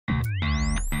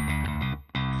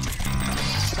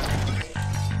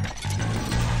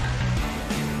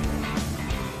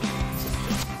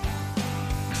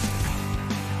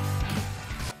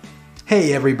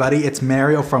Hey everybody, it's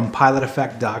Mario from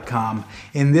PilotEffect.com.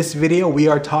 In this video we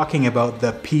are talking about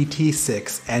the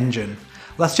PT6 engine.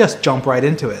 Let's just jump right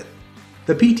into it.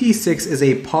 The PT6 is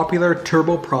a popular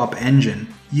turboprop engine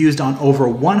used on over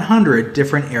 100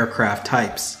 different aircraft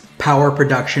types. Power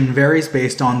production varies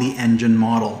based on the engine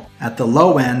model. At the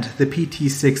low end, the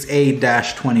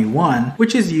PT6A-21,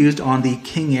 which is used on the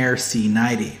King Air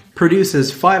C90,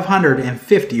 produces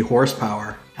 550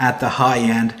 horsepower. At the high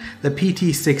end, the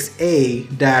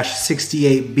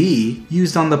PT6A-68B,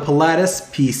 used on the Pilatus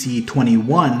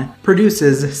PC-21,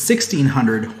 produces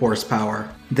 1600 horsepower.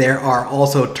 There are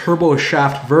also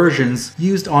turboshaft versions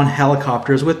used on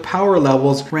helicopters with power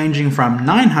levels ranging from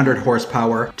 900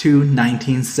 horsepower to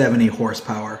 1970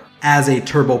 horsepower. As a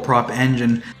turboprop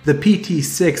engine, the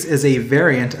PT6 is a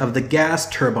variant of the gas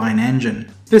turbine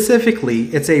engine. Specifically,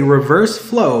 it's a reverse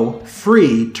flow,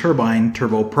 free turbine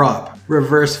turboprop.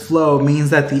 Reverse flow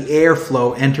means that the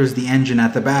airflow enters the engine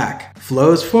at the back,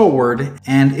 flows forward,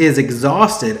 and is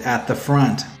exhausted at the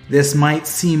front. This might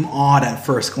seem odd at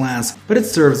first glance, but it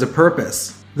serves a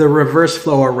purpose. The reverse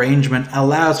flow arrangement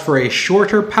allows for a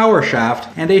shorter power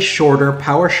shaft, and a shorter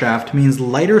power shaft means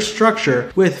lighter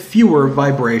structure with fewer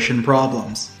vibration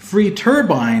problems. Free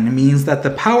turbine means that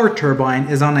the power turbine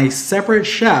is on a separate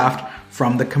shaft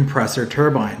from the compressor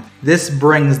turbine. This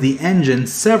brings the engine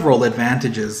several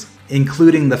advantages,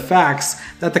 including the facts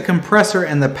that the compressor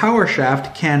and the power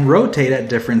shaft can rotate at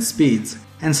different speeds.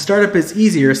 And startup is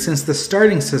easier since the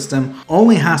starting system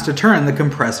only has to turn the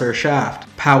compressor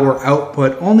shaft. Power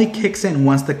output only kicks in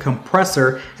once the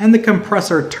compressor and the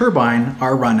compressor turbine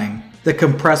are running. The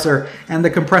compressor and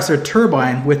the compressor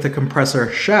turbine with the compressor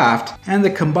shaft and the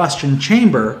combustion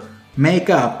chamber make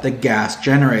up the gas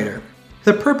generator.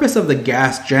 The purpose of the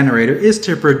gas generator is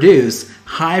to produce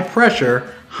high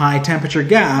pressure, high temperature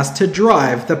gas to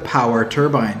drive the power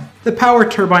turbine. The power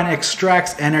turbine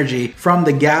extracts energy from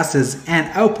the gases and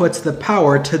outputs the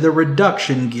power to the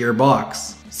reduction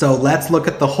gearbox. So let's look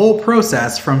at the whole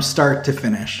process from start to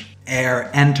finish. Air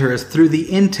enters through the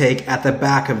intake at the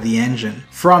back of the engine.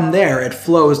 From there, it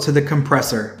flows to the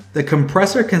compressor. The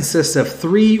compressor consists of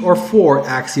 3 or 4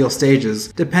 axial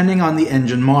stages, depending on the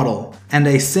engine model, and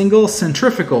a single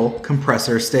centrifugal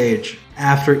compressor stage.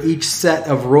 After each set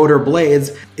of rotor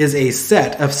blades is a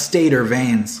set of stator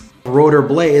vanes. Rotor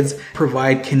blades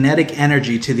provide kinetic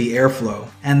energy to the airflow,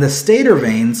 and the stator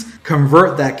vanes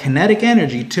convert that kinetic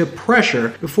energy to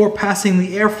pressure before passing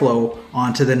the airflow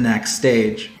onto the next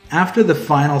stage. After the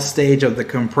final stage of the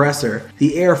compressor,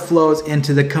 the air flows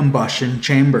into the combustion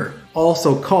chamber,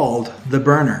 also called the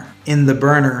burner. In the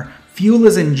burner, fuel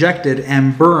is injected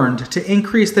and burned to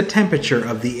increase the temperature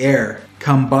of the air.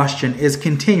 Combustion is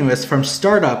continuous from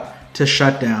startup to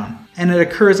shutdown, and it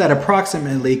occurs at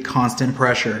approximately constant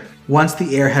pressure. Once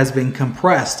the air has been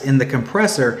compressed in the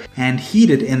compressor and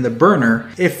heated in the burner,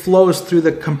 it flows through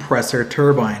the compressor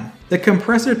turbine. The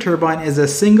compressor turbine is a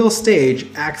single-stage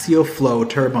axial flow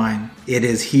turbine. It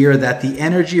is here that the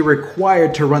energy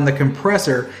required to run the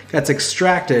compressor gets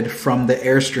extracted from the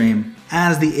airstream.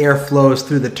 As the air flows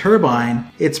through the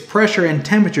turbine, its pressure and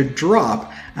temperature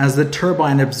drop as the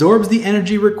turbine absorbs the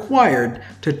energy required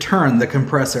to turn the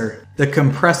compressor. The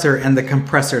compressor and the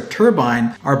compressor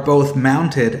turbine are both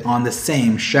mounted on the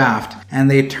same shaft,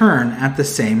 and they turn at the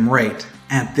same rate.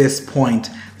 At this point,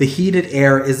 the heated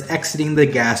air is exiting the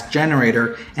gas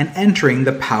generator and entering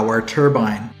the power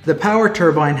turbine. The power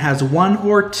turbine has 1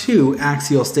 or 2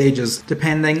 axial stages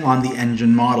depending on the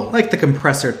engine model. Like the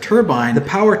compressor turbine, the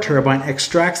power turbine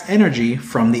extracts energy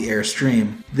from the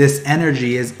airstream. This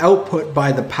energy is output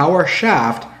by the power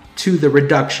shaft to the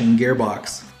reduction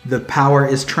gearbox. The power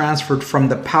is transferred from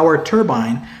the power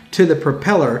turbine to the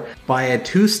propeller by a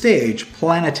 2-stage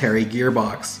planetary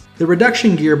gearbox. The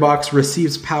reduction gearbox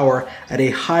receives power at a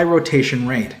high rotation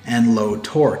rate and low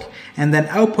torque, and then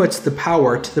outputs the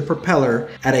power to the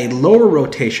propeller at a lower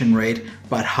rotation rate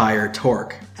but higher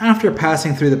torque. After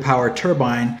passing through the power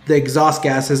turbine, the exhaust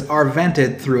gases are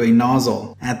vented through a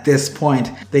nozzle. At this point,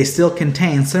 they still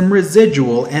contain some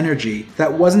residual energy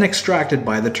that wasn't extracted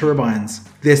by the turbines.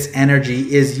 This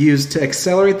energy is used to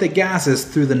accelerate the gases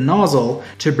through the nozzle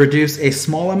to produce a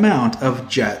small amount of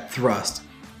jet thrust.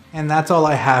 And that's all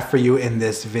I have for you in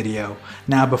this video.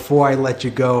 Now before I let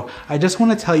you go, I just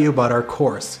want to tell you about our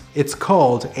course. It's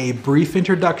called A Brief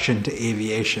Introduction to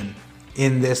Aviation.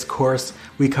 In this course,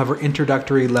 we cover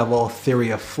introductory level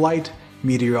theory of flight,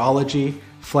 meteorology,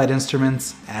 flight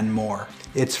instruments, and more.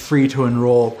 It's free to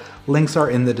enroll. Links are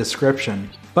in the description.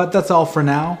 But that's all for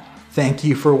now. Thank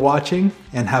you for watching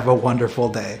and have a wonderful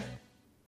day.